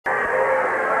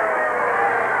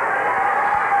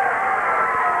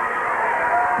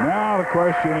the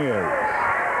question is,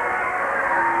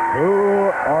 who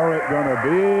are it going to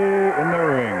be in the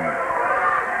ring?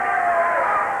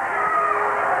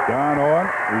 Don Owen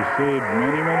received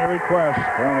many requests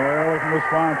primarily from the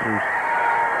sponsors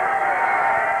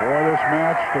for this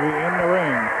match to be in the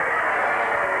ring.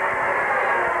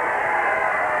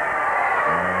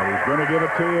 And he's going to give it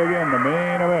to you again, the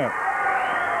main event.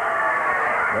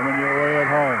 Coming your way at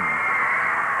home.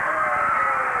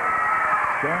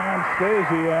 Stan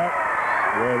Stasiak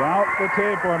without the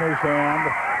tape on his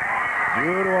hand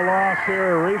due to a loss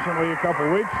here recently a couple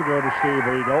weeks ago to Steve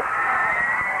Regal.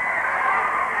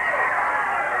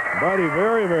 Buddy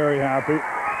very happy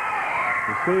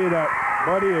to see that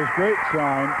Buddy is great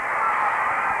sign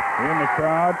in the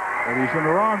crowd, and he's in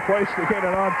the wrong place to get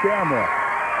it on camera.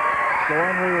 The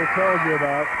one we were told you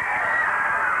about.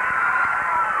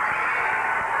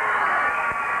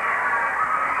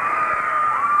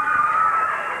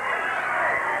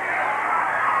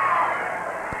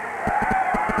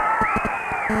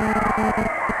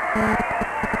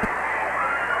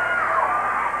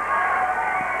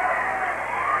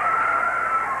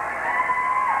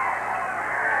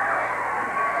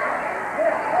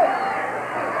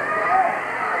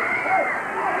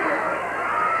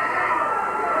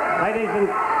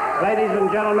 Ladies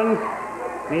and gentlemen,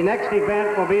 the next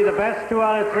event will be the best 2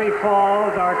 out of 3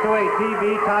 falls or to a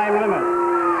TV time limit.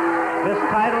 This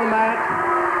title match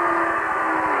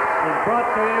is brought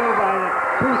to you by the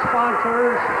 2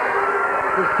 sponsors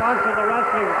who sponsor the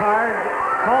wrestling card,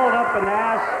 called up and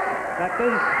asked that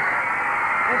this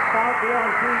bout be on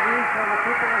TV so the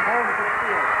people at home can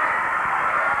see it.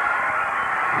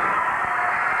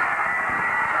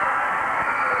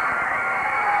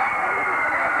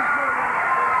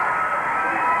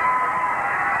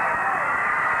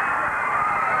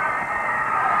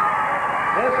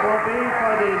 This will be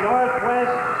for the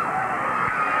Northwest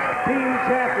Team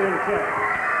Championship.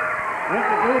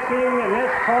 Introducing in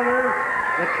this corner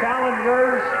the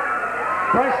challengers,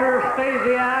 Crusher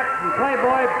Stasiak and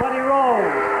Playboy Buddy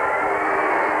Rose.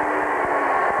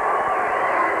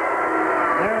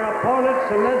 Their opponents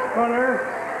in this corner,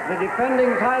 the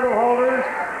defending title holders,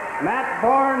 Matt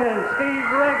Bourne and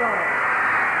Steve Regal.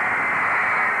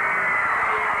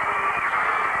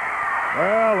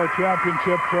 Well, the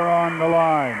championships are on the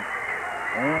line.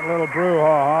 And a little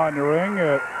brouhaha in the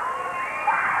ring.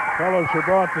 Fellows who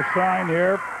brought the sign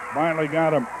here finally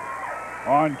got him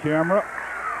on camera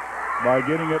by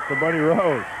getting it to Buddy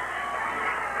Rose.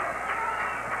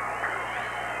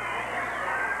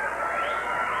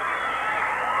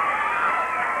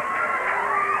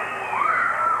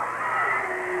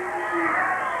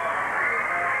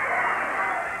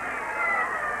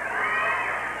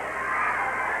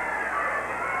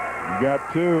 You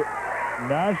got 2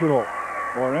 national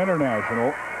or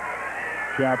international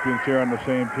champions here on the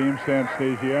same team. Stan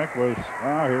Stasiak was,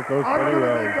 here goes Buddy Rose. I'm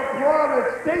going to make a promise.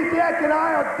 Stasiak and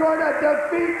I are going to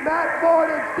defeat Matt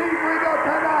Bourne and Steve Regal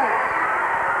tonight.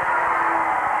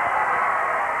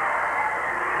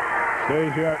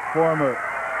 Stasiak, former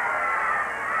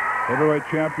heavyweight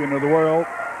champion of the world,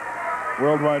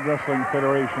 Worldwide Wrestling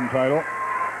Federation title,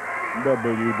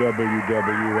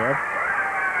 WWF.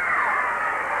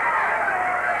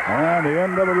 And the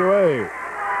NWA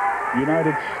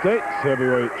United States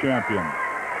heavyweight champion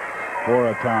for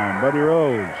a time, Buddy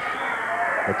Rose.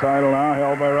 The title now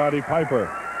held by Roddy Piper.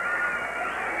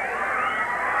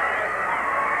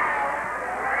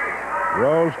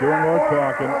 Rose doing more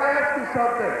talking. I want to ask you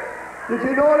something. Did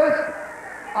you notice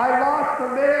I lost the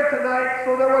man tonight,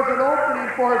 so there was an opening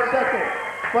for a second.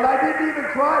 But I didn't even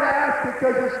try to ask it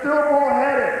because you're still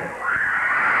bullheaded.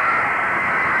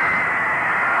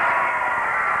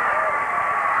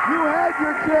 You had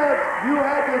your chance. You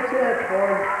had your chance,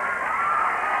 boys.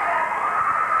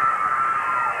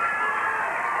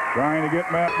 Trying to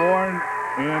get Matt Bourne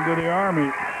into the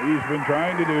Army. He's been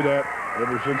trying to do that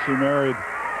ever since he married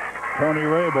Tony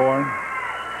Rayborn.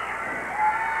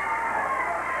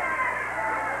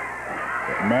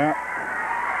 But Matt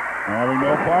having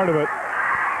no part of it.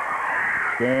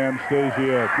 Stan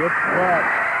Stasiak gets caught.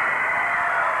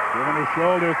 Giving a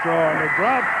shoulder throw and a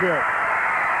drop kick.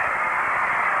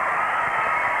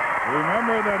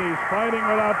 Remember that he's fighting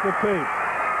without the tape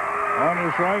on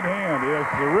his right hand. He has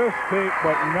the wrist tape,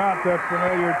 but not that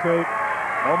familiar tape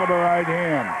over the right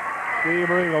hand. Steve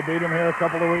Regal beat him here a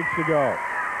couple of weeks ago.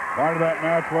 Part of that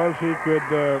match was he could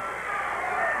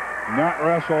not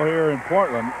wrestle here in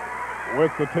Portland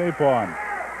with the tape on.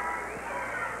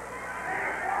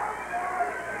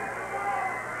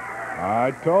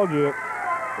 I told you,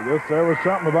 there was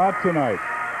something about tonight.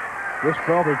 Just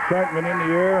felt excitement in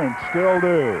the air and still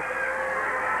do.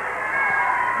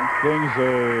 And Hastings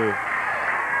a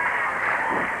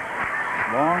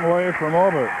long way from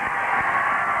over.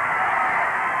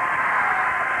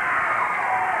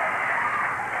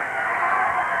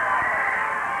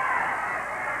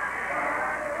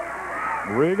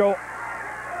 Regal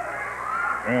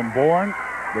and Bourne,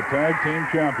 the tag team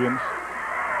champions.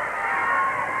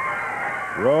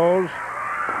 Rose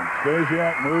and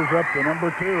Stasiak moves up to number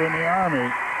 2 in the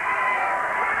Army.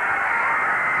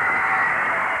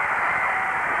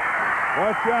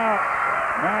 Watch out.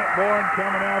 Matt Bourne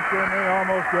coming after him. They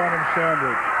almost got him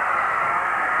sandwiched.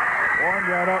 Bourne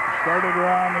got up and started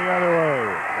around the other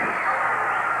way.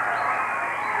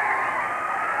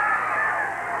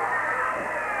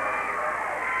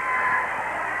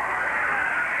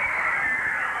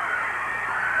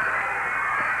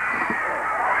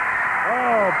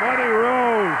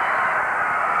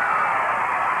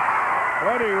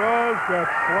 Buddy Rose got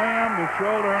slammed the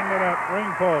shoulder into that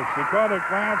ring post. He caught a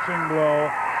glancing blow.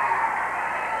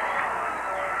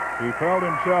 He felt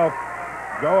himself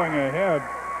going ahead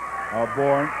of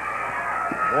Bourne.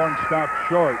 Bourne stopped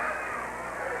short.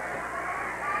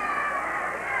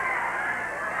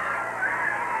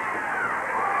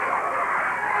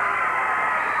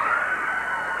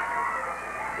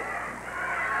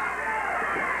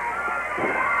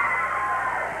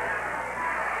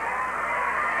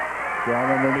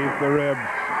 Down underneath the ribs.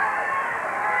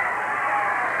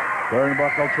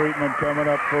 Turnbuckle treatment coming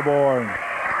up for Bourne.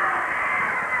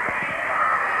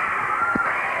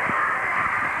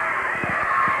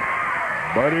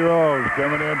 Buddy Rose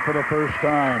coming in for the first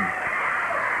time.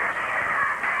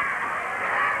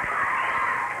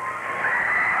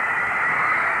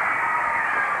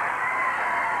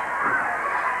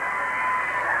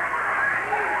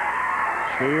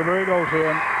 Steve Regal's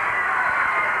in.